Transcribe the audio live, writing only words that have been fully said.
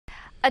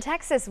A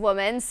Texas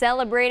woman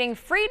celebrating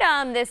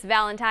freedom this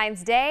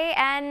Valentine's Day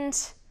and,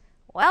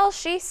 well,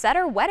 she set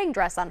her wedding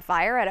dress on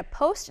fire at a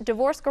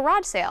post-divorce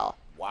garage sale.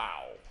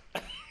 Wow.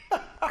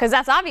 Because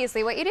that's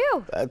obviously what you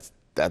do.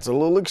 That's a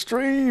little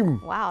extreme.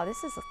 Wow,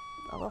 this is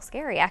a little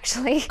scary,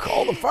 actually.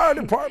 Call the fire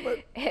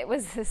department. It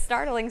was a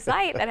startling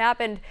sight that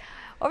happened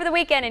over the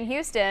weekend in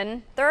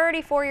Houston.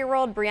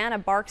 34-year-old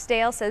Brianna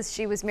Barksdale says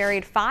she was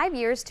married 5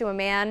 years to a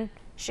man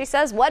she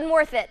says wasn't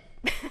worth it.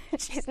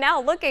 She's now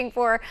looking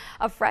for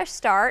a fresh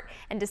start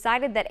and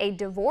decided that a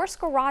divorce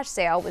garage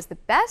sale was the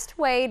best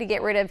way to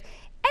get rid of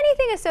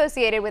anything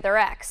associated with her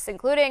ex,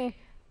 including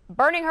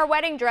burning her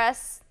wedding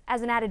dress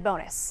as an added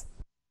bonus.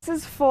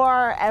 This is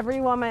for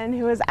every woman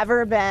who has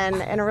ever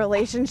been in a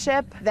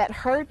relationship that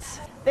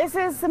hurts. This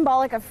is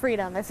symbolic of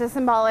freedom. This is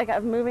symbolic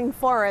of moving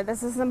forward.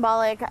 This is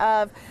symbolic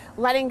of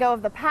letting go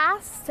of the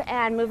past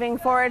and moving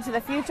forward to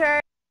the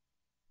future.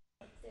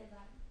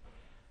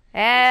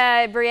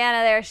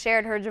 Brianna there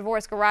shared her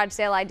divorce garage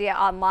sale idea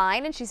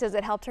online, and she says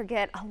it helped her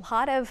get a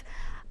lot of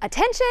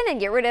attention and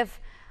get rid of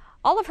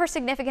all of her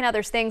significant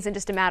other's things in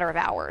just a matter of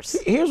hours.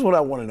 Here's what I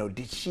want to know.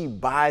 Did she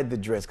buy the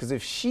dress? Because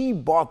if she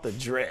bought the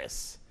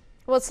dress...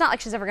 Well, it's not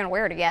like she's ever going to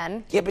wear it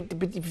again. Yeah, but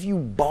if you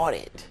bought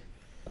it,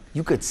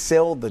 you could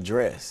sell the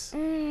dress.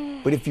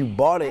 But if you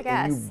bought it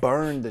and you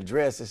burned the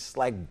dress, it's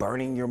like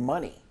burning your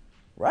money,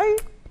 right?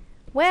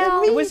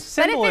 Well, it was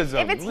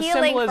symbolism. If it's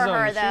healing for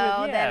her,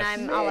 though, then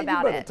I'm all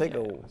about it. Take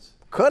a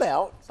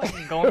cutout. It's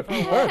like going for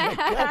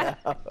a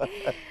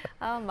walk.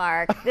 Oh,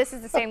 Mark, this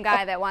is the same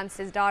guy that wants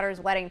his daughter's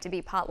wedding to be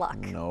potluck.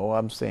 No,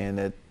 I'm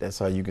saying that's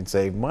how you can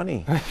save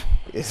money.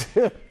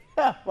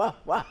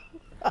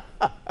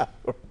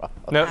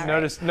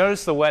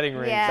 Notice the wedding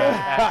rings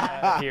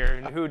here,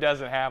 and who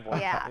doesn't have one?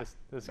 Yeah.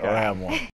 This Don't guy. have one.